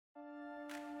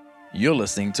You're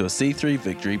listening to a C3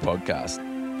 Victory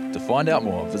podcast. To find out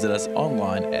more, visit us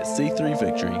online at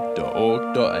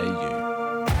c3victory.org.au.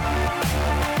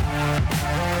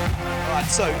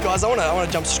 So, guys, I want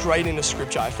to jump straight into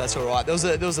Scripture, if that's all right. There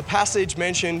was a passage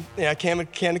mentioned,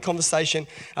 candid conversation.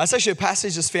 It's actually a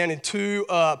passage that's found in two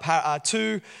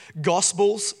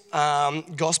Gospels,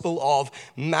 Gospel of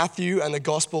Matthew and the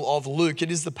Gospel of Luke.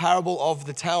 It is the parable of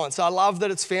the talents. So I love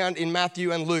that it's found in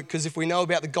Matthew and Luke, because if we know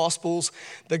about the Gospels,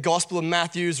 the Gospel of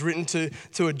Matthew is written to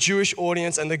a Jewish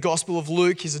audience, and the Gospel of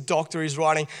Luke, he's a doctor, he's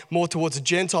writing more towards a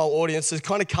Gentile audience. So it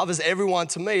kind of covers everyone.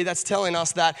 To me, that's telling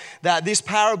us that this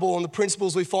parable and the principles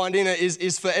we find in it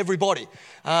is for everybody.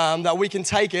 That we can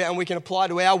take it and we can apply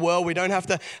to our world. We don't have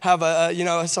to have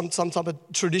some type of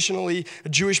traditionally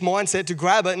Jewish mindset to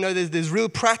grab it. No, there's real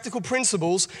practical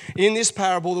principles in this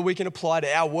parable that we can apply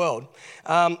to our world.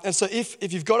 And so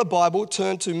if you've got a Bible,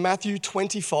 turn to Matthew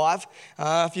 25.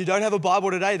 If you don't have a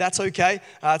Bible today, that's okay.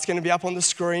 It's going to be up on the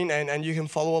screen and you can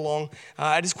follow along.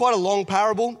 It is quite a long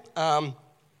parable.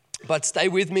 But stay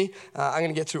with me. I'm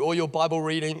going to get through all your Bible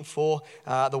reading for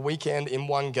the weekend in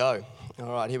one go.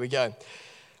 All right, here we go.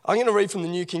 I'm going to read from the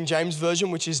New King James Version,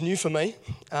 which is new for me,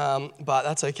 but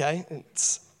that's okay.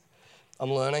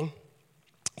 I'm learning.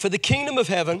 For the kingdom of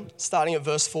heaven, starting at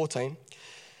verse 14,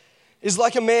 is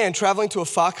like a man traveling to a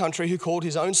far country who called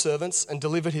his own servants and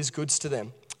delivered his goods to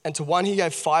them. And to one he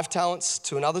gave 5 talents,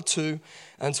 to another 2,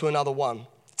 and to another 1,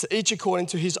 to each according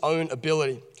to his own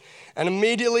ability. And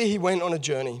immediately he went on a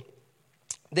journey.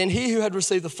 Then he who had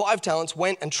received the 5 talents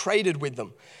went and traded with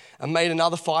them and made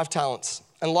another 5 talents.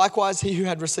 And likewise he who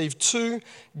had received 2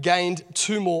 gained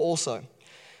 2 more also.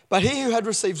 But he who had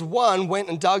received 1 went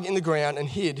and dug in the ground and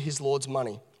hid his Lord's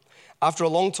money. After a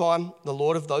long time, the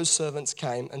Lord of those servants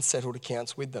came and settled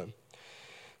accounts with them.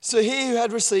 So he who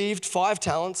had received 5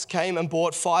 talents came and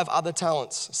bought 5 other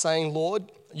talents, saying,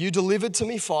 Lord, you delivered to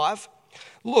me 5.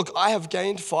 Look, I have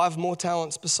gained 5 more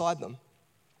talents beside them.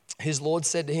 His Lord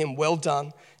said to him, well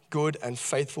done, good and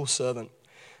faithful servant.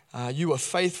 You were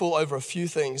faithful over a few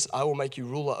things. I will make you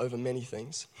ruler over many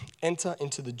things. Enter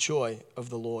into the joy of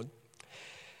the Lord.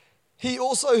 He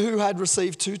also who had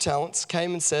received 2 talents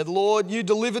came and said, Lord, you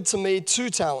delivered to me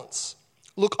 2 talents.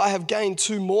 Look, I have gained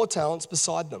 2 more talents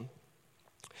beside them.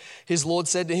 His Lord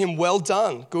said to him, well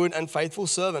done, good and faithful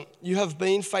servant. You have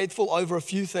been faithful over a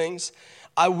few things.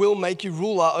 I will make you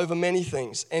ruler over many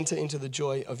things. Enter into the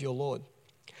joy of your Lord.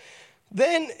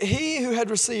 Then he who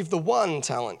had received the 1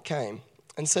 talent came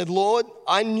and said, Lord,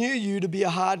 I knew you to be a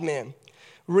hard man,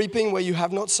 reaping where you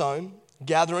have not sown,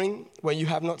 gathering where you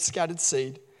have not scattered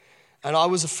seed, and I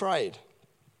was afraid.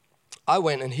 I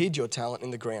went and hid your talent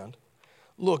in the ground.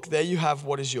 Look, there you have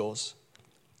what is yours.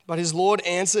 But his Lord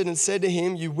answered and said to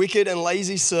him, you wicked and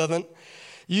lazy servant,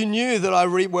 you knew that I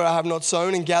reap where I have not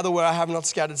sown and gather where I have not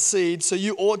scattered seed, so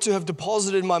you ought to have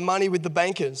deposited my money with the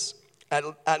bankers.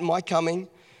 At my coming,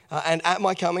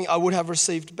 I would have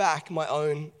received back my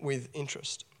own with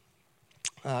interest.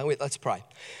 Let's pray.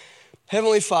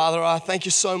 Heavenly Father, I thank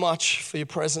you so much for your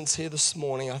presence here this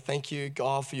morning. I thank you,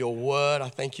 God, for your word. I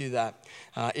thank you that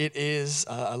it is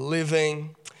a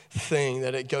living thing,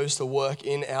 that it goes to work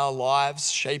in our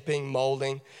lives, shaping,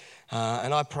 molding.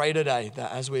 And I pray today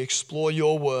that as we explore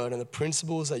your word and the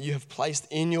principles that you have placed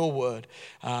in your word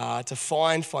to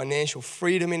find financial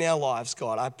freedom in our lives,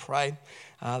 God, I pray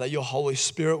that your Holy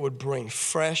Spirit would bring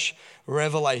fresh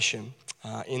revelation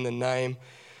in the name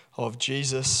of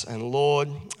Jesus. And Lord,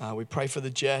 we pray for the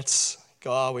Jets.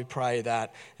 God, we pray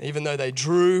that even though they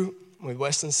drew with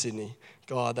Western Sydney,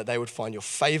 God, that they would find your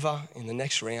favor in the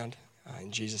next round. In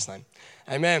Jesus' name,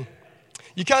 amen.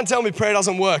 You can't tell me prayer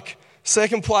doesn't work.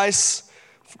 Second place,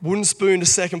 wooden spoon to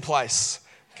second place.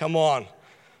 Come on.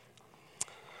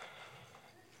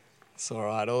 It's all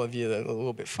right. All of you that are a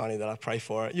little bit funny that I pray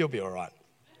for it, you'll be all right.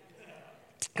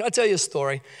 Can I tell you a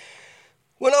story?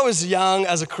 When I was young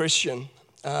as a Christian,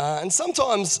 and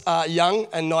sometimes young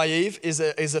and naive is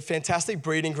a fantastic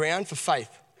breeding ground for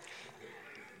faith.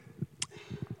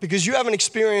 Because you haven't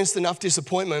experienced enough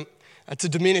disappointment to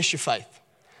diminish your faith.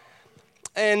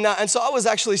 And so I was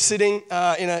actually sitting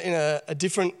in a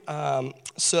different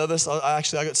service. I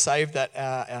got saved at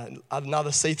another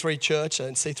C3 church,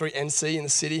 and C3 NC in the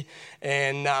city.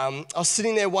 And I was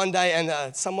sitting there one day,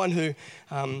 and someone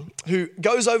who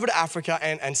goes over to Africa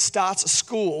and starts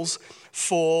schools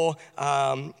for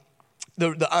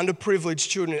the underprivileged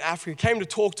children in Africa came to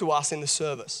talk to us in the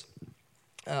service.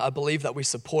 I believe that we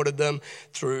supported them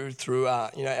through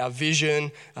our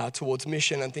vision towards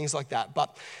mission and things like that.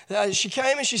 But she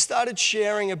came and she started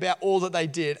sharing about all that they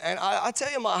did. And I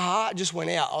tell you, my heart just went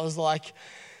out. I was like,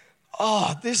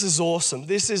 oh, this is awesome.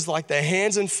 This is like the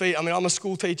hands and feet. I mean, I'm a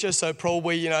school teacher, so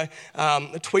probably,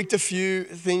 tweaked a few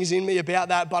things in me about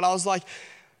that. But I was like,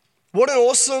 what an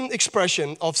awesome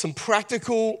expression of some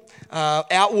practical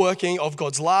outworking of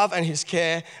God's love and His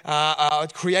care,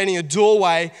 creating a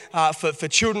doorway for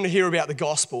children to hear about the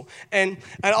gospel. And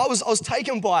I was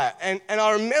taken by it. And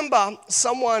I remember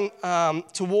someone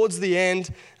towards the end,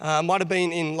 might have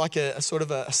been in like a sort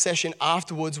of a session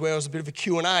afterwards where it was a bit of a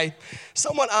Q&A.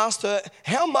 Someone asked her,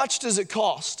 how much does it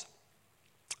cost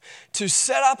to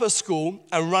set up a school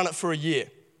and run it for a year?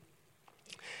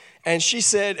 And she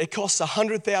said it costs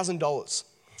 $100,000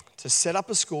 to set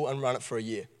up a school and run it for a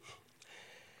year.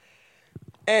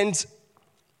 And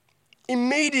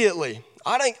immediately,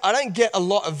 I don't get a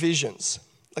lot of visions,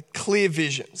 like clear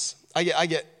visions. I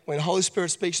get when the Holy Spirit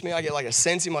speaks to me, I get like a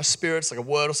sense in my spirit, it's like a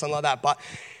word or something like that. But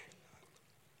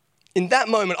in that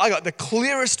moment, I got the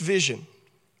clearest vision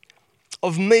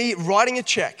of me writing a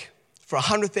check for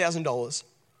 $100,000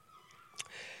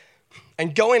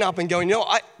 and going up and going,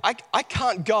 I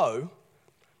can't go,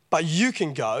 but you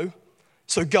can go,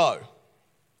 so go.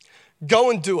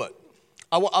 Go and do it.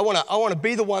 I want to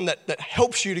be the one that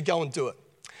helps you to go and do it.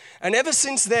 And ever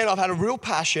since then, I've had a real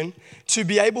passion to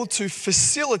be able to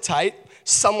facilitate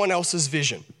someone else's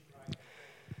vision.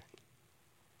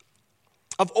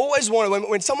 I've always wanted,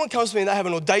 when someone comes to me and they have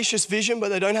an audacious vision but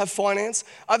they don't have finance,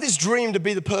 I have this dream to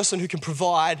be the person who can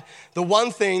provide the one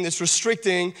thing that's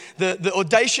restricting the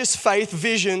audacious faith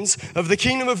visions of the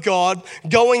kingdom of God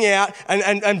going out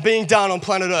and being done on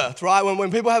planet Earth, right? When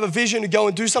people have a vision to go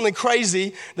and do something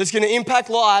crazy that's going to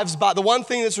impact lives, but the one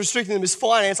thing that's restricting them is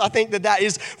finance, I think that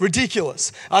is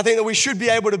ridiculous. I think that we should be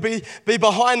able to be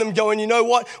behind them going, you know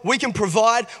what? We can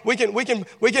provide, we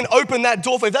can open that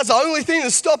door for you. If that's the only thing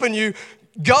that's stopping you,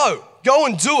 go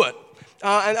and do it.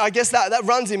 And I guess that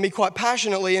runs in me quite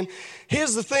passionately. And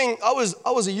here's the thing, I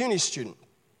was a uni student.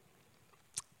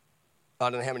 I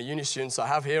don't know how many uni students I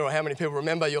have here or how many people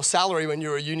remember your salary when you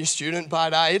were a uni student,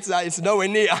 but it's nowhere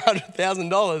near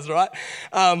 $100,000, right?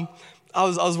 I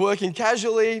was working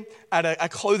casually at a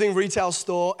clothing retail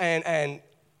store and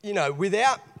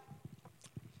without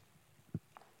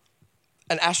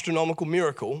an astronomical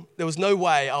miracle, there was no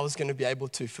way I was going to be able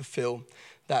to fulfill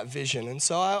that vision. And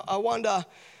so I wonder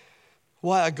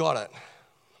why I got it.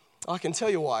 I can tell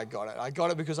you why I got it. I got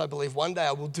it because I believe one day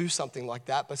I will do something like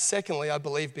that. But secondly, I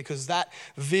believe because that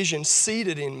vision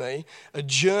seeded in me a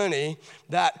journey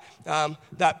that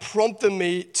prompted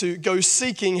me to go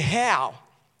seeking how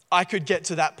I could get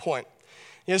to that point.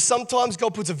 Sometimes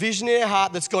God puts a vision in our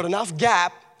heart that's got enough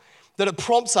gap that it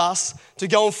prompts us to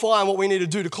go and find what we need to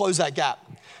do to close that gap.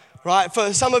 Right?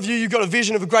 For some of you, you've got a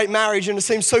vision of a great marriage and it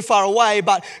seems so far away,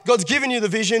 but God's given you the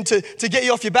vision to get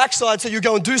you off your backside so you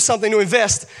go and do something to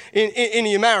invest in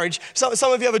your marriage.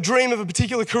 Some of you have a dream of a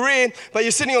particular career, but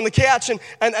you're sitting on the couch and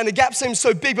the gap seems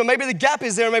so big, but maybe the gap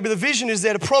is there and maybe the vision is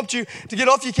there to prompt you to get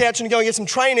off your couch and go and get some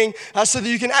training so that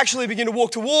you can actually begin to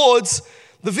walk towards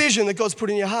the vision that God's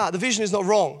put in your heart. The vision is not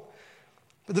wrong,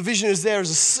 but the vision is there as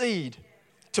a seed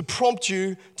to prompt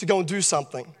you to go and do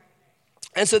something.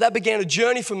 And so that began a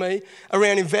journey for me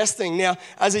around investing. Now,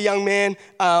 as a young man,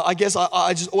 I guess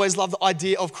I just always loved the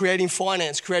idea of creating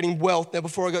finance, creating wealth. Now,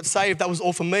 before I got saved, that was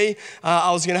all for me.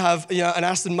 I was going to have an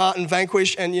Aston Martin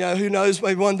Vanquish, and who knows,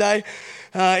 maybe one day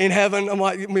in heaven,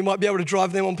 we might be able to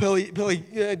drive them on pearly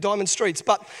diamond streets.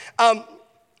 But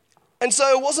and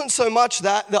so it wasn't so much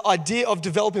that the idea of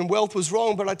developing wealth was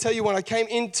wrong, but I tell you, when I came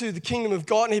into the kingdom of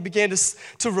God and He began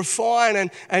to refine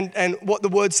and what the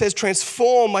word says,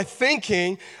 transform my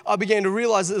thinking, I began to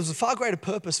realize that there was a far greater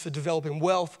purpose for developing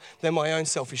wealth than my own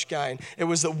selfish gain. It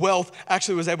was that wealth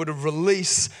actually was able to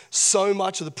release so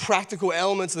much of the practical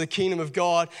elements of the kingdom of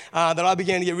God that I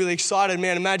began to get really excited.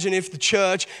 Man, imagine if the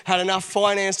church had enough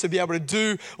finance to be able to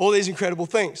do all these incredible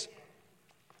things.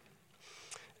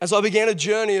 And so I began a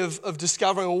journey of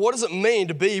discovering, well, what does it mean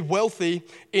to be wealthy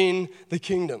in the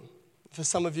kingdom? For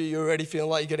some of you, you're already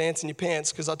feeling like you got ants in your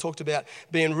pants because I talked about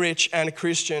being rich and a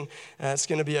Christian. It's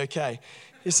going to be okay.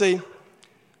 You see,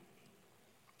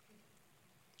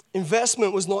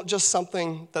 investment was not just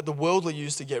something that the worldly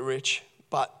used to get rich,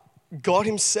 but God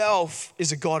Himself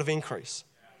is a God of increase.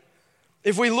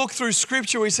 If we look through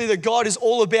Scripture, we see that God is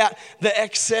all about the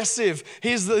excessive.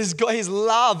 His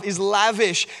love is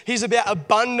lavish. He's about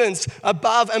abundance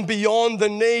above and beyond the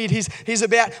need. He's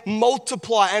about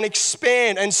multiply and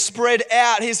expand and spread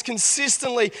out. He's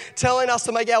consistently telling us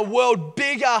to make our world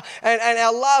bigger and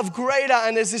our love greater.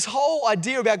 And there's this whole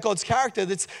idea about God's character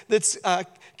that's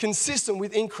consistent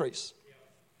with increase.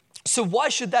 So why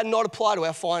should that not apply to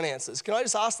our finances? Can I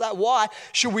just ask that? Why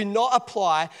should we not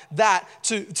apply that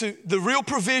to the real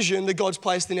provision that God's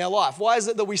placed in our life? Why is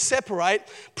it that we separate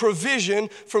provision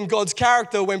from God's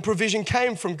character when provision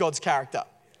came from God's character?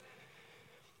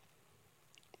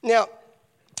 Now,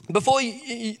 before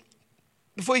you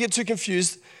get too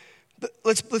confused,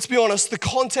 let's be honest, the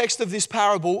context of this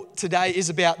parable today is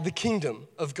about the kingdom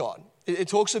of God. It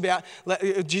talks about,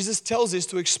 Jesus tells us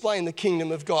to explain the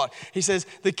kingdom of God. He says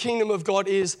the kingdom of God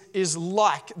is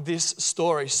like this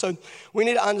story. So we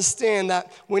need to understand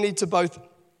that we need to both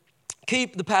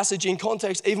keep the passage in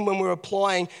context even when we're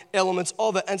applying elements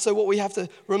of it. And so what we have to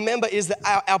remember is that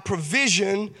our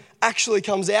provision actually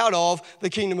comes out of the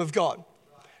kingdom of God.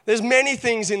 There's many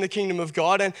things in the kingdom of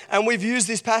God, and we've used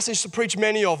this passage to preach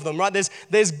many of them, right?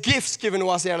 There's gifts given to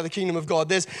us out of the kingdom of God.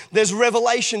 There's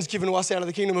revelations given to us out of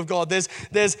the kingdom of God. There's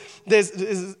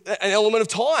an element of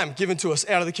time given to us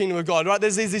out of the kingdom of God, right?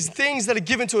 There's these things that are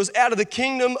given to us out of the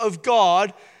kingdom of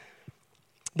God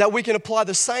that we can apply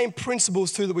the same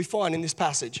principles to that we find in this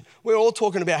passage. We're all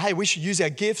talking about, hey, we should use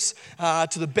our gifts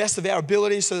to the best of our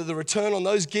ability so that the return on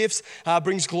those gifts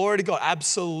brings glory to God.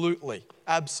 Absolutely.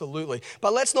 Absolutely.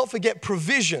 But let's not forget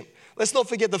provision. Let's not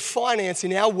forget the finance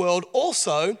in our world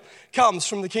also comes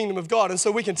from the kingdom of God. And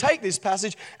so we can take this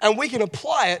passage and we can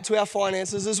apply it to our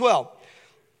finances as well.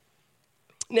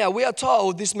 Now, we are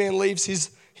told this man leaves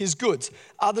his goods.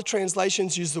 Other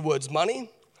translations use the words money,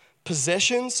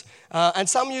 possessions, and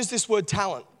some use this word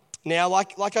talent. Now,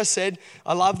 like I said,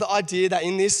 I love the idea that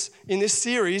in this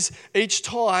series, each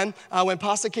time when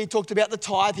Pastor Keith talked about the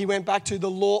tithe, he went back to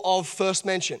the law of first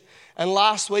mention. And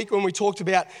last week when we talked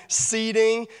about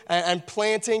seeding and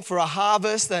planting for a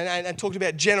harvest and talked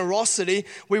about generosity,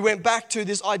 we went back to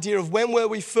this idea of when were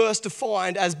we first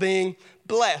defined as being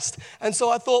blessed. And so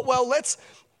I thought, well, let's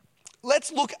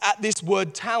look at this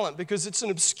word talent because it's an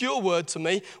obscure word to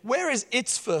me. Where is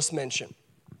its first mention?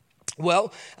 Well,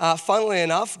 funnily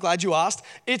enough, glad you asked,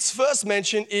 its first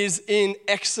mention is in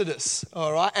Exodus,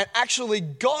 all right? And actually,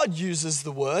 God uses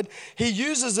the word. He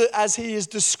uses it as he is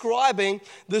describing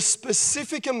the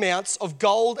specific amounts of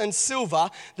gold and silver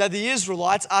that the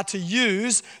Israelites are to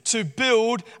use to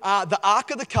build the Ark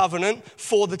of the Covenant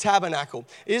for the tabernacle.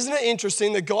 Isn't it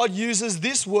interesting that God uses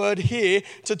this word here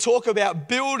to talk about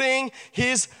building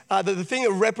his the thing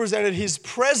that represented his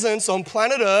presence on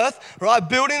planet Earth, right?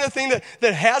 Building the thing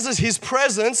that houses his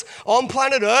presence on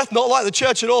planet Earth, not like the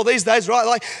church at all these days, right?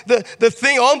 Like the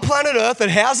thing on planet Earth that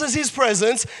houses his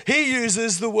presence, he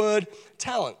uses the word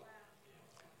talent.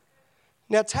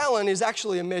 Now, talent is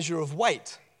actually a measure of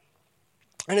weight.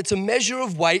 And it's a measure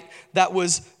of weight that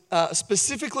was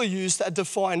specifically used to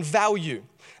define value.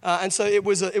 And so it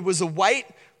was a weight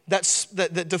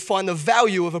that defined the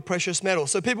value of a precious metal.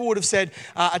 So people would have said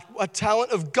a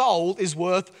talent of gold is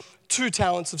worth 2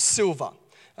 talents of silver.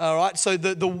 All right, so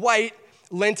the weight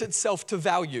lent itself to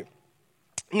value.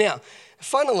 Now,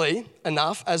 funnily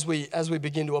enough, as we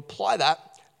begin to apply that,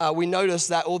 we notice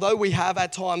that although we have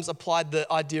at times applied the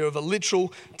idea of a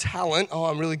literal talent,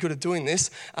 I'm really good at doing this,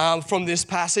 from this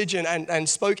passage and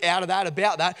spoke out of that,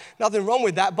 about that, nothing wrong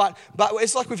with that, but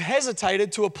it's like we've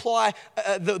hesitated to apply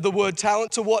the word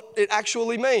talent to what it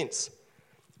actually means,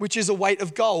 which is a weight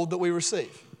of gold that we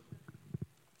receive.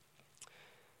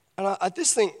 And I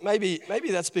just think maybe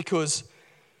that's because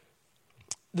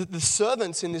the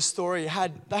servants in this story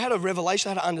had a revelation,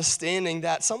 had an understanding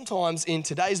that sometimes in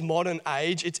today's modern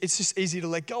age, it's just easy to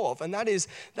let go of. And that is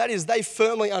they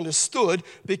firmly understood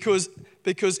because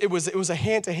it was a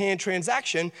hand-to-hand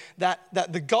transaction that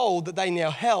the gold that they now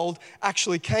held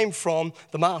actually came from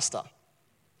the master.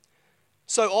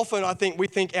 So often I think we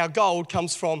think our gold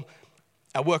comes from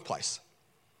our workplace.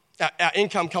 Our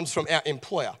income comes from our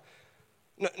employer.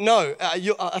 No,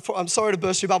 I'm sorry to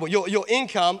burst your bubble. Your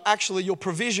income, actually your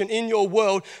provision in your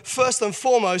world, first and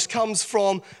foremost comes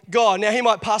from God. Now, he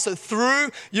might pass it through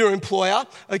your employer,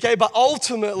 okay, but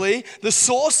ultimately the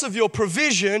source of your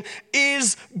provision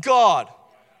is God.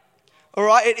 All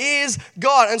right, it is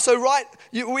God. And so,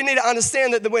 we need to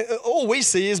understand that all we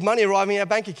see is money arriving in our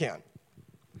bank account.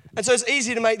 And so it's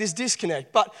easy to make this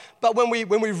disconnect. But when we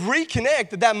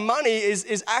reconnect that money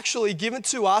is actually given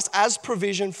to us as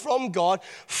provision from God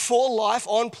for life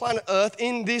on planet Earth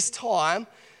in this time,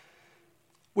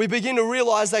 we begin to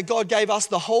realize that God gave us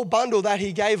the whole bundle that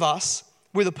he gave us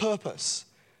with a purpose.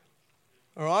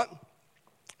 All right?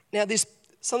 Now,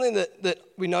 something that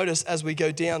we notice as we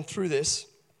go down through this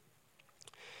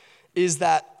is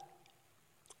that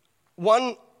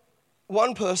one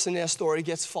person in our story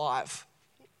gets 5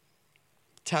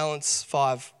 talents,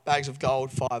 5 bags of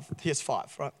gold, 5. Here's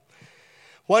 5, right?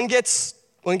 One gets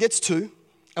 2,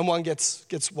 and one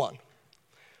gets one.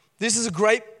 This is a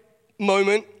great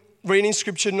moment, reading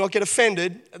scripture, to not get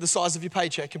offended at the size of your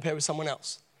paycheck compared with someone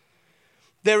else.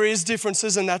 There is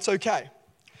differences, and that's okay.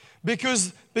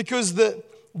 Because the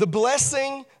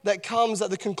blessing that comes at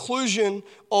the conclusion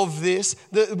of this,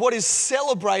 what is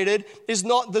celebrated is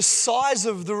not the size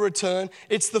of the return,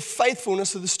 it's the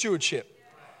faithfulness of the stewardship.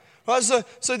 Right?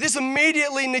 So this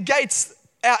immediately negates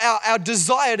our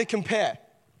desire to compare.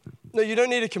 No, you don't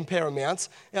need to compare amounts.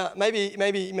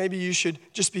 Maybe you should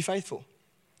just be faithful.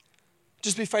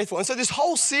 Just be faithful. And so this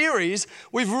whole series,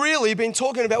 we've really been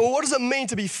talking about, well, what does it mean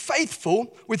to be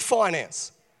faithful with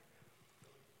finance?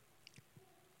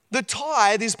 The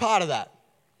tithe is part of that.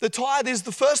 The tithe is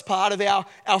the first part of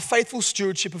our faithful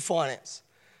stewardship of finance.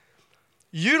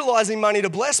 Utilizing money to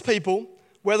bless people,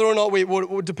 whether or not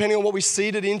depending on what we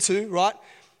seed it into, right?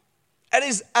 It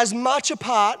is as much a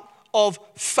part of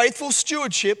faithful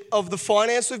stewardship of the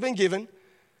finance we've been given,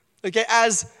 okay,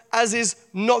 as is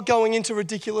not going into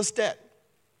ridiculous debt.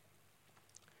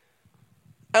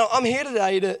 And I'm here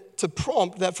today to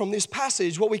prompt that from this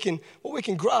passage, what we can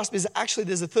grasp is actually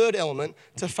there's a third element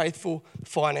to faithful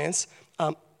finance,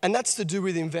 and that's to do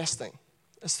with investing.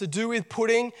 It's to do with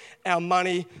putting our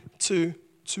money to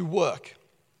work.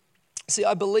 See,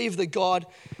 I believe that God,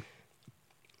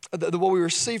 that what we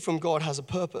receive from God has a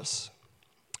purpose.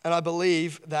 And I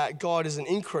believe that God is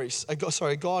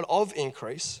a God of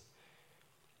increase.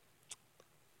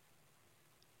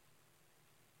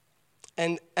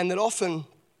 And that often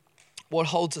what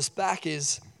holds us back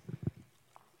is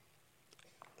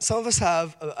some of us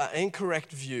have an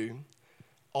incorrect view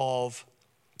of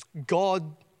God's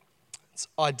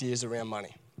ideas around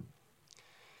money.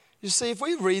 You see, if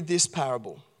we read this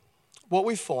parable, what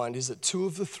we find is that 2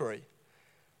 of the 3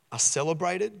 are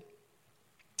celebrated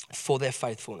for their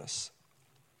faithfulness.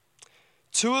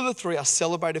 2 of the 3 are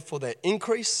celebrated for their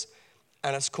increase,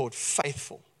 and it's called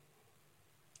faithful.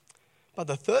 But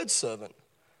the third servant,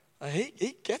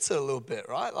 he gets it a little bit,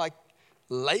 right? Like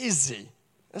lazy.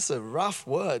 That's a rough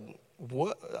word.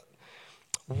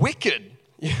 Wicked.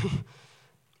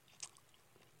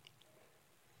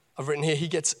 I've written here, he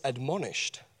gets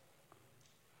admonished.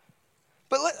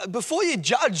 But before you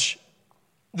judge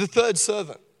the third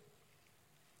servant,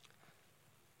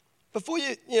 before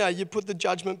you put the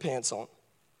judgment pants on,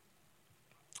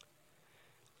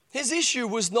 his issue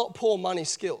was not poor money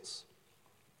skills.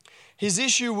 His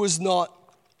issue was not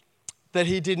that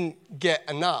he didn't get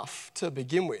enough to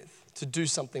begin with, to do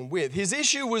something with. His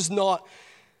issue was not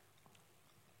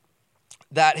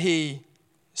that he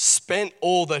spent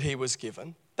all that he was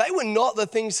given. They were not the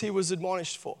things he was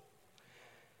admonished for.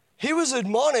 He was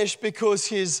admonished because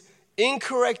his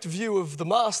incorrect view of the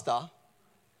master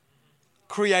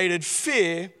created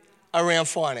fear around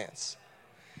finance.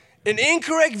 An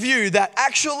incorrect view that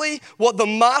actually what the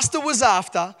master was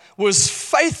after was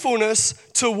faithfulness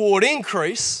toward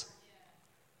increase.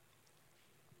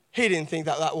 He didn't think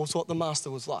that was what the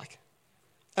master was like.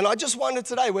 And I just wonder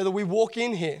today whether we walk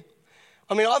in here.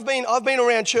 I mean, I've been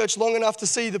around church long enough to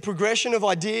see the progression of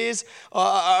ideas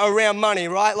around money,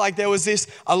 right? Like there was this,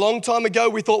 a long time ago,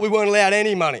 we thought we weren't allowed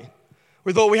any money.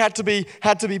 We thought we had to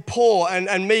be poor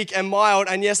and meek and mild.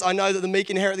 And yes, I know that the meek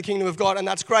inherit the kingdom of God, and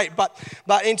that's great. But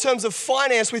in terms of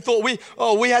finance, we thought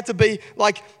we had to be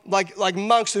like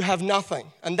monks who have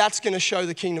nothing, and that's going to show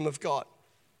the kingdom of God.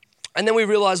 And then we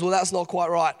realized, well, that's not quite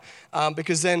right,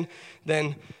 because then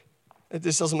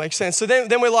this doesn't make sense. So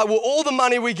then we're like, well, all the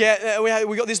money we get, we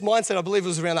got this mindset, I believe it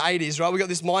was around the 80s, right? We got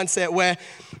this mindset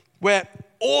where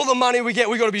all the money we get,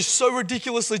 we got to be so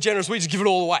ridiculously generous, we just give it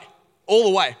all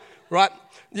away, right?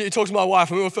 You talk to my wife,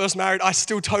 when we were first married, I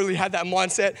still totally had that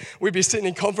mindset. We'd be sitting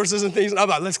in conferences and things, and I'm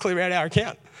like, let's clear out our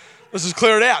account. Let's just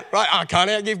clear it out, right? I can't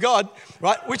outgive God,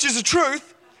 right? Which is the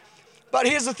truth. But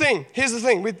here's the thing.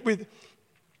 With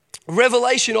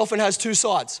revelation often has 2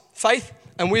 sides, faith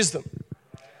and wisdom.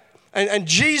 And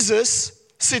Jesus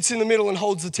sits in the middle and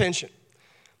holds the tension.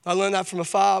 I learned that from a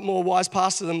far more wise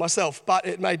pastor than myself, but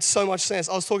it made so much sense.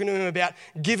 I was talking to him about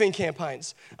giving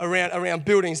campaigns around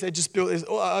buildings. They just built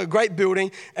a great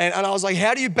building, and I was like,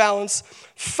 how do you balance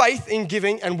faith in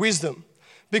giving and wisdom?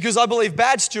 Because I believe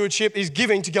bad stewardship is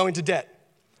giving to go into debt.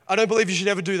 I don't believe you should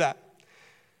ever do that.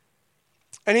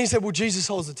 And he said, well, Jesus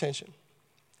holds the tension.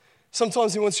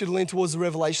 Sometimes he wants you to lean towards the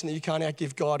revelation that you can't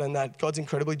outgive God and that God's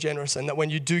incredibly generous and that when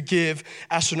you do give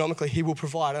astronomically, he will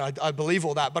provide. And I believe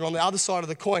all that. But on the other side of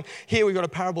the coin, here we've got a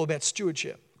parable about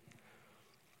stewardship.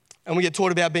 And we get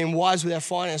taught about being wise with our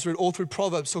finance. Read all through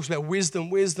Proverbs, talks about wisdom,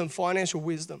 financial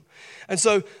wisdom. And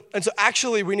so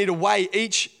actually we need to weigh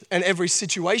each and every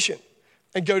situation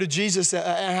and go to Jesus and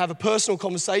have a personal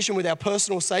conversation with our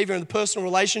personal Savior and the personal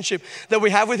relationship that we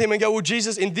have with Him and go, well,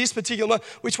 Jesus, in this particular moment,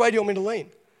 which way do you want me to lean?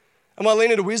 Am I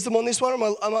leaning to wisdom on this one?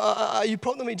 Or are you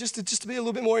prompting me just to be a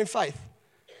little bit more in faith?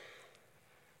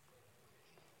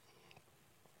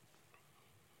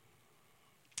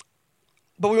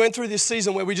 But we went through this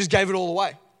season where we just gave it all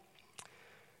away.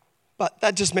 But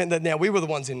that just meant that now we were the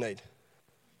ones in need.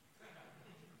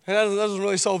 And that doesn't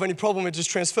really solve any problem, it just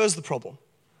transfers the problem.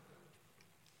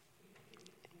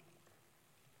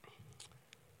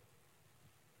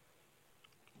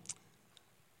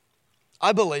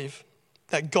 I believe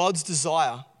that God's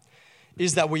desire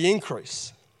is that we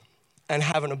increase and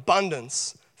have an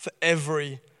abundance for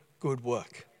every good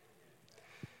work.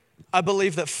 I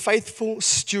believe that faithful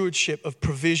stewardship of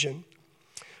provision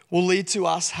will lead to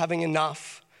us having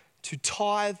enough to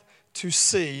tithe, to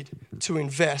seed, to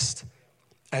invest,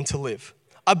 and to live.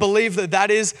 I believe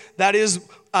that is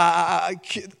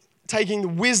taking the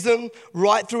wisdom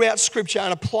right throughout Scripture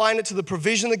and applying it to the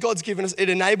provision that God's given us. It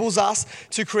enables us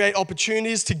to create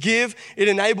opportunities to give. It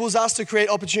enables us to create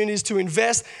opportunities to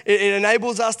invest. It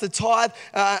enables us to tithe.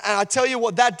 And I tell you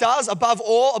what that does, above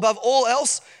all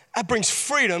else, that brings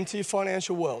freedom to your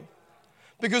financial world.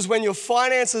 Because when your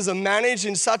finances are managed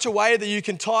in such a way that you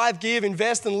can tithe, give,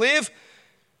 invest, and live,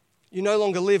 you no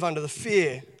longer live under the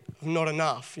fear of not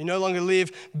enough. You no longer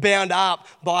live bound up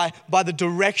by the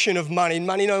direction of money.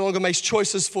 Money no longer makes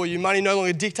choices for you. Money no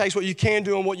longer dictates what you can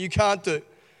do and what you can't do.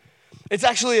 It's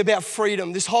actually about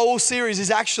freedom. This whole series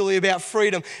is actually about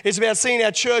freedom. It's about seeing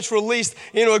our church released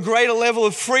into a greater level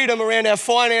of freedom around our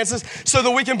finances so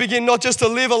that we can begin not just to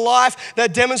live a life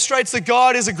that demonstrates that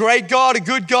God is a great God, a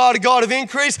good God, a God of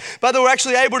increase, but that we're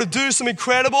actually able to do some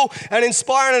incredible and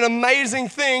inspiring and amazing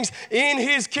things in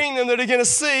His kingdom that are going to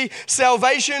see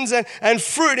salvations and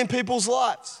fruit in people's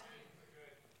lives.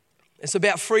 It's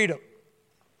about freedom.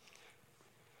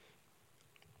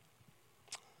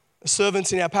 The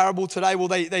servants in our parable today, well,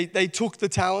 they took the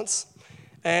talents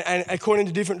and according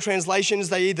to different translations,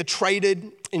 they either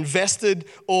traded, invested,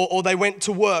 or they went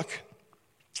to work.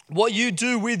 What you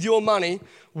do with your money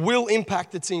will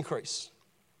impact its increase.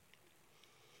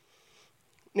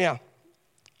 Now,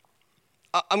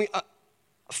 I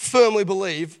firmly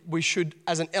believe we should,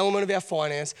 as an element of our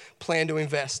finance, plan to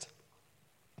invest.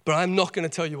 But I'm not going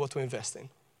to tell you what to invest in.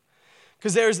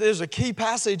 Because there's a key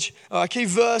passage, a key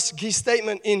verse, key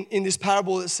statement in this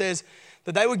parable that says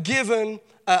that they were given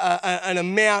an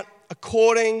amount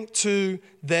according to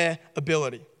their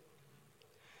ability.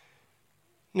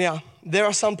 Now, there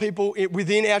are some people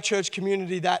within our church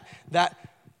community that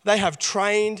they have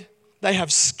trained, they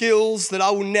have skills that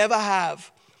I will never have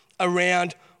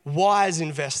around wise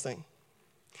investing.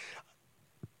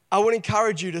 I would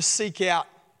encourage you to seek out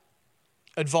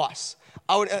advice.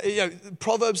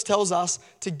 Proverbs tells us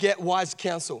to get wise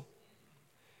counsel.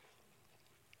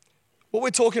 What we're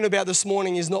talking about this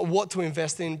morning is not what to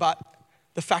invest in, but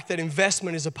the fact that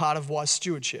investment is a part of wise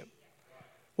stewardship.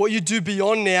 What you do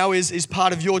beyond now is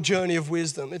part of your journey of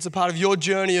wisdom. It's a part of your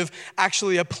journey of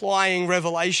actually applying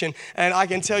revelation. And I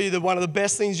can tell you that one of the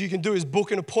best things you can do is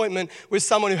book an appointment with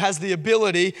someone who has the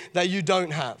ability that you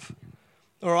don't have.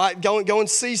 All right, go and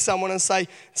see someone and say,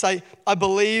 I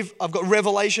believe I've got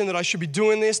revelation that I should be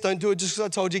doing this. Don't do it just because I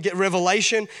told you. Get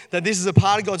revelation that this is a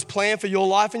part of God's plan for your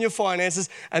life and your finances,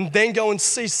 and then go and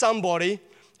see somebody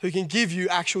who can give you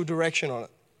actual direction on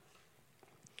it.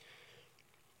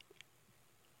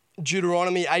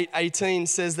 Deuteronomy 8:18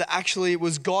 says that actually it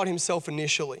was God Himself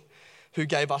initially who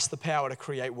gave us the power to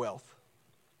create wealth.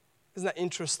 Isn't that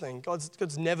interesting?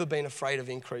 God's never been afraid of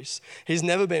increase. He's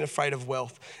never been afraid of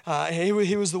wealth. He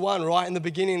was the one right in the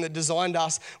beginning that designed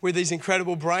us with these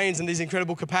incredible brains and these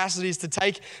incredible capacities to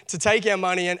take our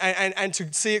money and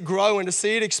to see it grow and to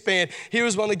see it expand. He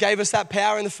was the one that gave us that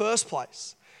power in the first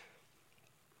place.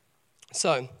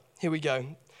 So here we go.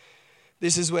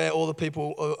 This is where all the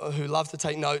people who love to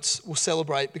take notes will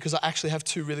celebrate, because I actually have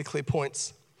two really clear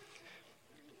points.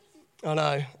 I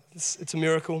know, it's a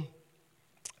miracle.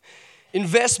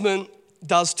 Investment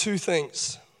does two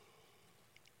things.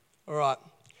 All right.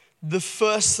 The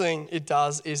first thing it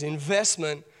does is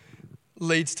investment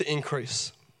leads to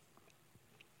increase.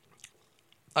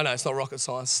 I know it's not rocket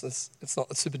science. It's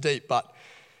not super deep, but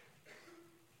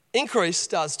increase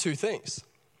does two things.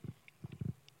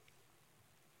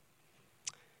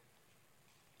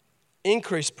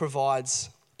 Increase provides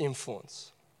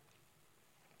influence.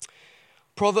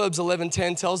 Proverbs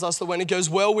 11:10 tells us that when it goes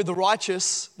well with the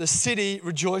righteous, the city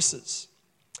rejoices.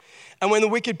 And when the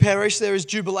wicked perish, there is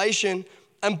jubilation.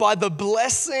 And by the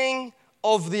blessing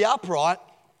of the upright,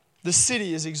 the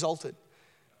city is exalted.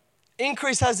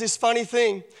 Increase has this funny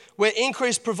thing where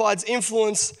increase provides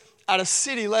influence at a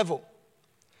city level.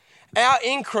 Our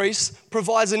increase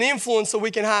provides an influence that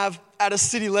we can have at a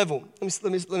city level. Let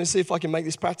me see if I can make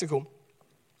this practical.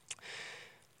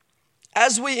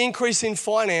 As we increase in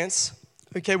finance,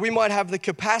 okay, we might have the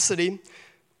capacity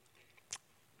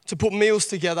to put meals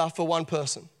together for one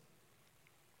person.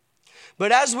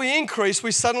 But as we increase,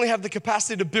 we suddenly have the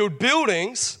capacity to build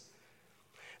buildings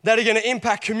that are going to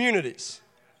impact communities.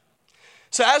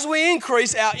 So as we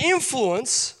increase, our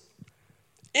influence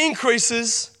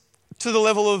increases to the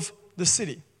level of the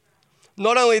city.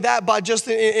 Not only that, but just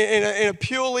in a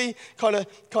purely kind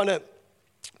of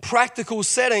practical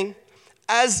setting,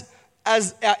 as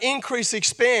our increase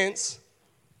expands,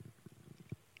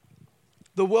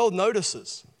 the world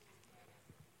notices.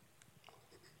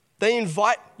 They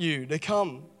invite you to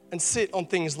come and sit on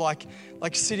things like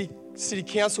city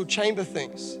council chamber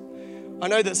things. I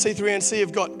know that C3NC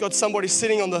have got somebody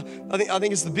sitting on I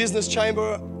think it's the business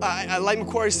chamber at Lake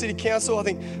Macquarie City Council. I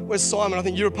think, where's Simon? I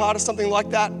think you're a part of something like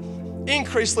that.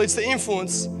 Increase leads to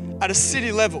influence at a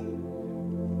city level.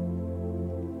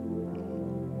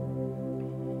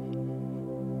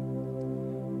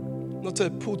 Not to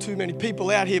pull too many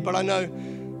people out here, but I know,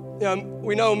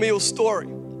 we know Emil's story.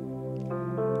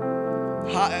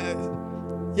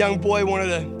 Young boy wanted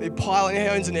to be a pilot, he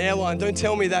owns an airline. Don't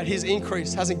tell me that his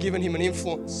increase hasn't given him an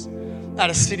influence at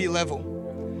a city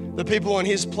level. The people on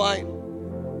his plane,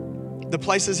 the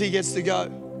places he gets to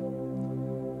go.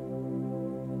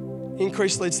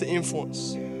 Increase leads to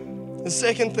influence. The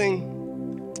second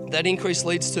thing that increase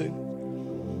leads to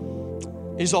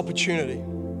is opportunity.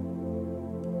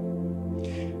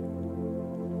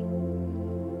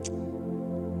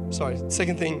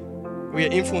 Second thing, we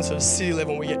get influence at a city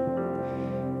level, and we get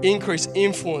increase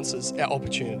influences our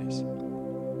opportunities.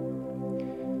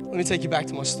 Let me take you back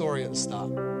to my story at the start.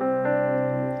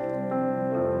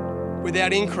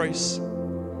 Without increase,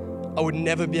 I would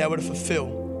never be able to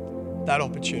fulfill that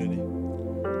opportunity.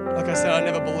 Like I said, I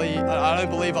don't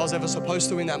believe I was ever supposed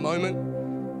to in that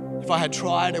moment. If I had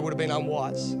tried, it would have been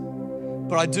unwise.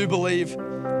 But I do believe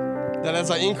that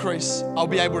as I increase, I'll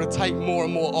be able to take more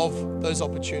and more of those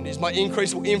opportunities. My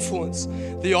increase will influence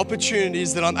the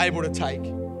opportunities that I'm able to take.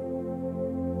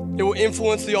 It will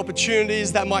influence the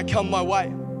opportunities that might come my way.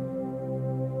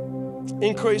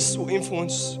 Increase will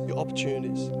influence your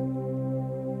opportunities.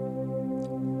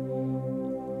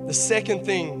 The second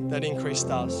thing that increase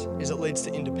does is it leads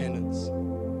to independence.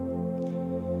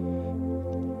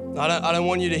 I don't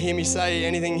want you to hear me say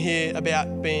anything here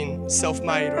about being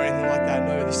self-made or anything like that.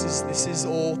 No, this is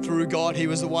all through God. He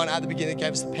was the one at the beginning that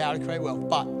gave us the power to create wealth.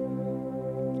 But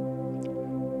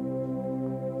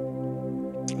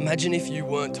imagine if you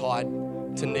weren't tied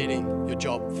to needing your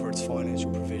job for its financial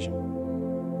provision.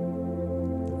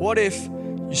 What if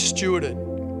you stewarded,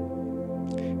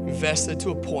 invested to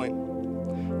a point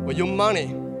where your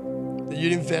money that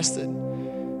you'd invested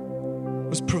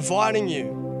was providing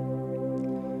you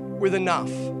with enough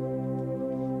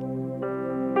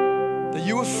that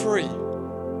you were free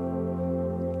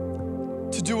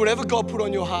to do whatever God put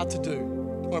on your heart to do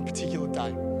on a particular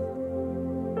day?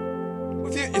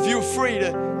 If you were free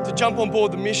to jump on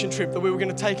board the mission trip that we were going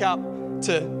to take up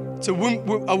to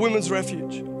a women's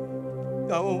refuge.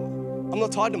 I'm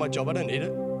not tied to my job, I don't need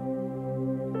it.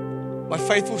 My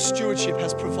faithful stewardship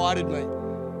has provided me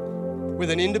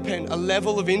with a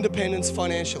level of independence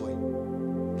financially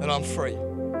that I'm free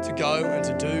to go and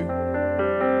to do.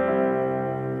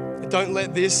 And don't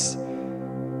let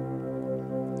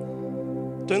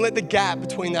the gap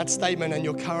between that statement and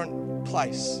your current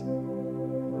place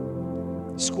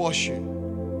squash you.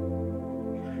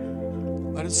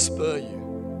 Let it spur you.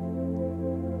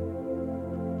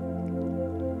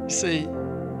 You see,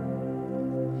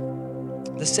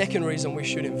 the second reason we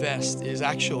should invest is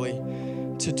actually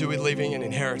to do with leaving an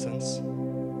inheritance.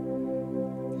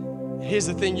 Here's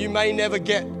the thing, you may never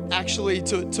get actually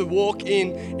to walk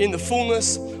in the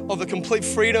fullness of the complete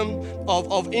freedom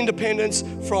of independence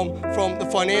from the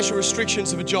financial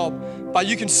restrictions of a job, but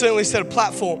you can certainly set a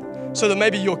platform so that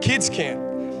maybe your kids can,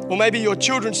 or maybe your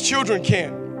children's children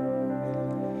can.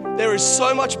 There is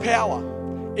so much power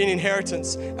in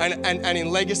inheritance and in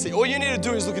legacy. All you need to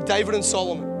do is look at David and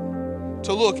Solomon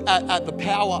to look at the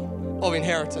power of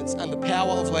inheritance and the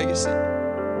power of legacy.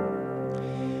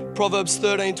 Proverbs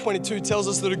 13:22 tells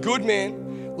us that a good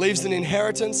man leaves an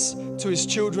inheritance to his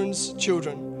children's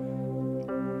children.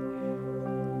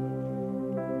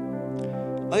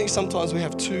 I think sometimes we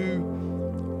have too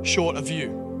short a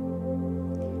view.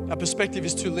 Our perspective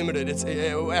is too limited.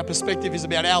 Our perspective is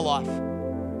about our life.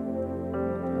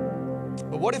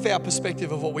 But what if our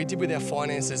perspective of what we did with our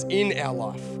finances in our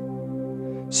life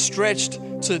stretched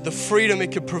to the freedom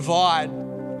it could provide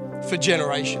for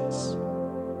generations?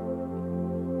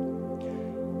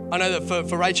 I know that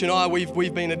for Rach and I,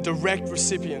 we've been a direct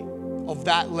recipient of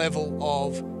that level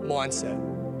of mindset.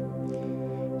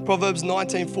 Proverbs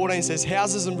 19:14 says,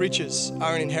 houses and riches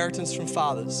are an inheritance from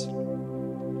fathers,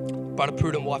 but a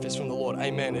prudent wife is from the Lord.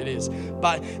 Amen, it is.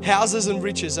 But houses and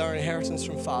riches are an inheritance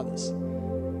from fathers.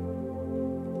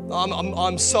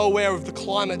 I'm so aware of the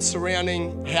climate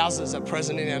surrounding houses at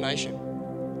present in our nation.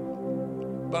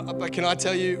 But can I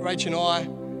tell you, Rach and I,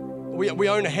 we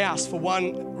own a house for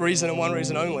one reason and one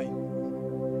reason only,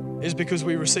 is because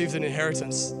we received an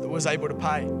inheritance that was able to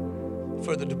pay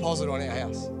for the deposit on our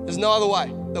house. There's no other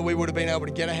way that we would have been able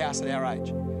to get a house at our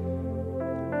age.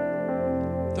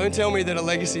 Don't tell me that a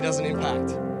legacy doesn't impact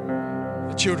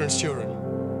the children's children.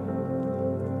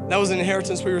 That was an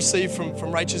inheritance we received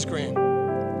from Rachel's grand.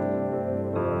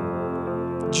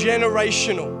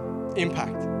 Generational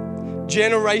impact,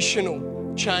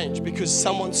 generational change because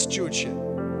someone's stewardship.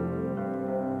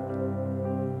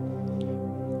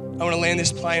 I want to land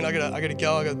this plane. I got to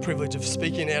go. I got the privilege of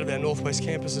speaking out of our Northwest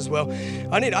campus as well.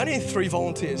 I need 3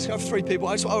 volunteers. Can I have 3 people?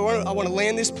 I want to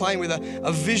land this plane with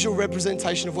a visual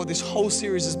representation of what this whole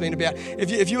series has been about.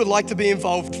 If you would like to be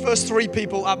involved, first 3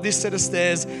 people up this set of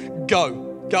stairs, go.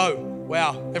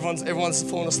 Wow, everyone's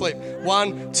falling asleep.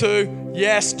 1, 2,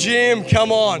 yes, Jim,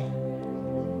 come on.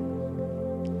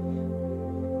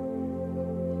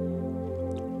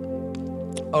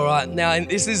 All right, now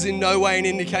this is in no way an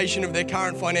indication of their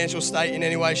current financial state in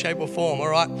any way, shape or form, all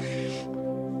right?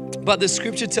 But the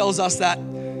scripture tells us that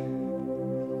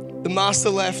the master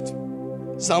left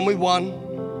some with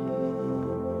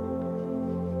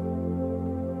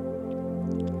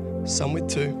 1, some with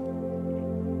 2,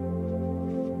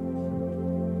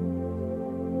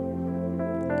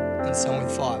 and some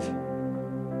with 5.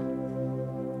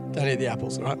 Don't eat the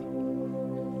apples, all right?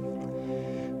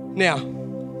 Now,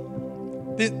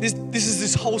 this is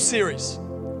this whole series.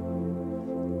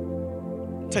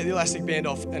 Take the elastic band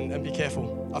off and be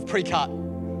careful. I've pre-cut.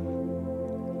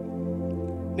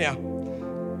 Now,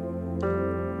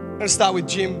 I'm going to start with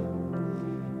Jim.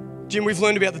 Jim, we've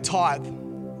learned about the tithe.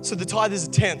 So the tithe is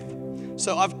a 10th.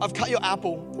 So I've cut your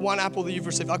apple, one apple that you've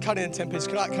received. I've cut it in 10 pieces.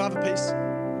 Can I have a piece?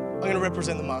 I'm going to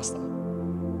represent the master.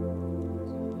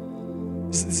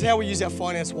 This is how we use our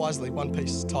finance wisely. 1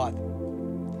 piece, tithe.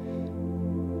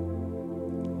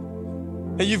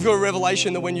 Now you've got a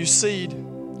revelation that when you seed,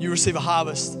 you receive a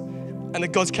harvest. And that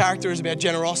God's character is about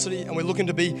generosity, and we're looking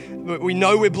to be, we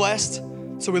know we're blessed,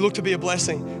 so we look to be a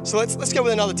blessing. So let's go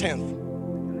with another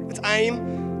 10th. Let's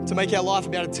aim to make our life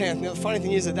about a 10th. Now the funny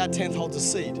thing is that 10th holds a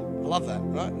seed. I love that,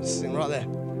 right? This is right there.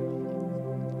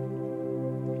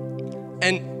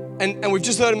 And we've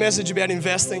just heard a message about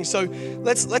investing. So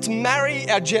let's marry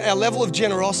our level of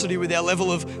generosity with our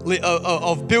level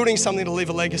of building something to leave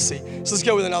a legacy. So let's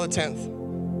go with another 10th.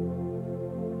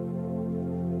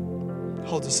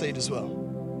 Holds a seed as well.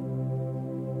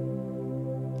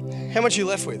 How much are you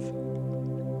left with?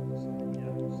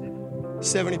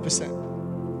 70%.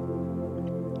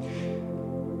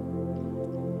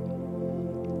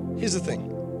 Here's the thing.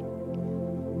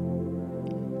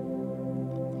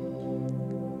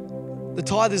 The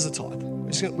tithe is a tithe.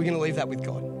 We're going to leave that with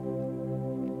God.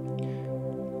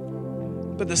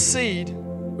 But the seed,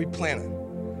 we plant it.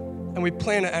 And we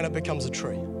plant it and it becomes a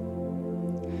tree.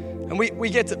 And we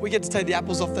get to take the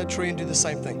apples off that tree and do the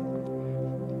same thing.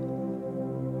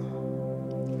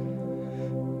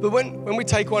 But when we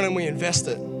take one and we invest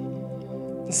it,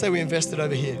 let's say we invest it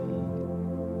over here,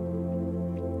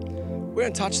 we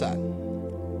don't touch that.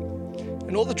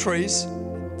 And all the trees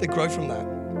that grow from that,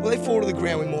 well, they fall to the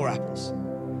ground with more apples.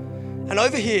 And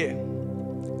over here,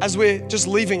 as we're just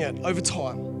leaving it over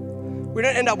time, we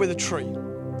don't end up with a tree.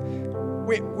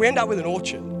 We end up with an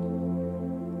orchard.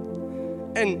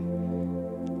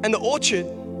 And the orchard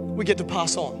we get to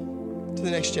pass on to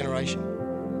the next generation.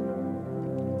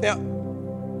 Now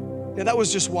that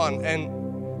was just one, and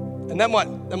that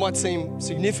might seem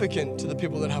significant to the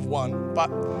people that have one, but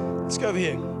let's go over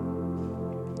here.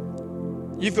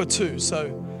 You've got 2, so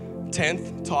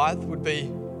 10th tithe would be,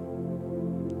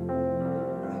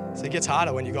 so it gets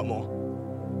harder when you've got more.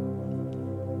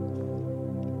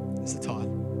 It's the tithe.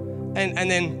 And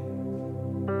then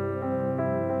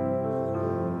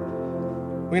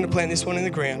we're going to plant this one in the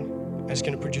ground, and it's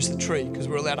going to produce the tree because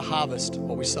we're allowed to harvest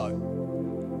what we sow.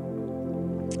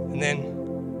 And then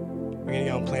we're going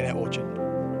to go and plant our orchard.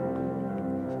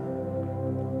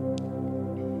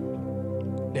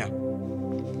 Now,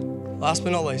 last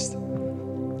but not least,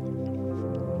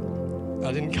 I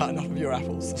I didn't cut enough of your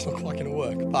apples. That's not quite going to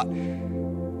work. But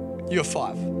you got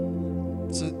 5.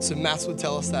 So maths would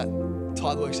tell us that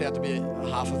tithe works out to be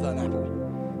half of that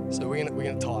apple. So we're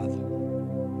gonna tithe.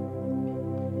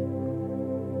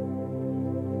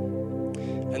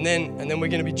 And then we're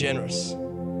gonna be generous.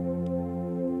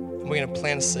 And we're gonna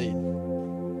plant a seed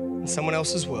in someone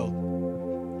else's world.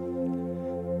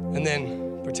 And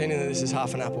then, pretending that this is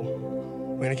half an apple,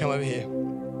 we're gonna come over here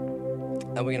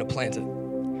and we're gonna plant it.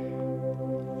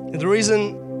 And the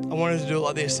reason I wanted to do it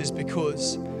like this is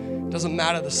because it doesn't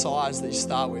matter the size that you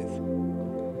start with.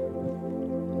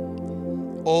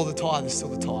 All the tithe is still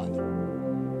the tithe.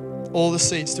 All the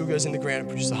seed still goes in the ground and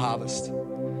produces a harvest.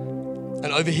 And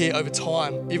over here, over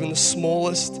time, even the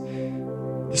smallest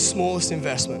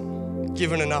investment,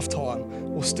 given enough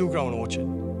time, will still grow an orchard.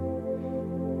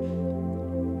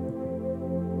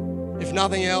 If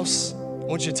nothing else, I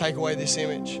want you to take away this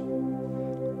image,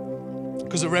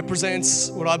 because it represents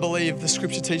what I believe the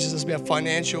scripture teaches us about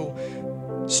financial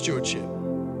stewardship,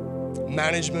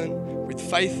 management with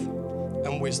faith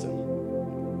and wisdom.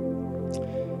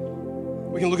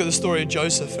 We can look at the story of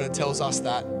Joseph, and it tells us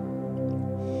that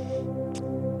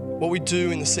what we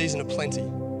do in the season of plenty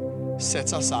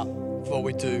sets us up for what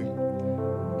we do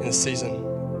in the season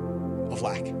of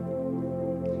lack.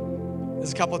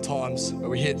 There's a couple of times where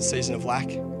we hit the season of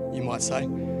lack, you might say,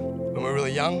 when we're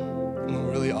really young and when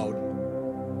we're really old.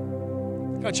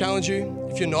 Can I challenge you,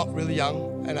 if you're not really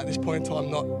young and at this point in time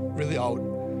not really old,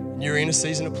 and you're in a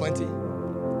season of plenty,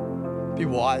 be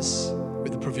wise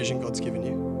with the provision God's given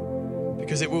you,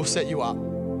 because it will set you up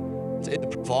to either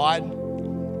provide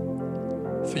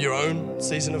for your own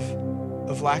season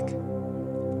of lack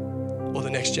or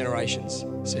the next generation's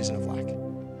season of lack.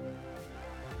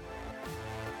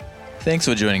 Thanks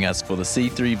for joining us for the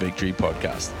C3 Victory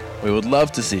podcast. We would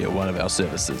love to see you at one of our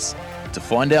services. To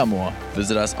find out more,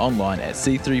 visit us online at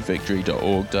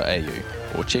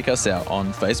c3victory.org.au or check us out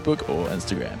on Facebook or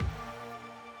Instagram.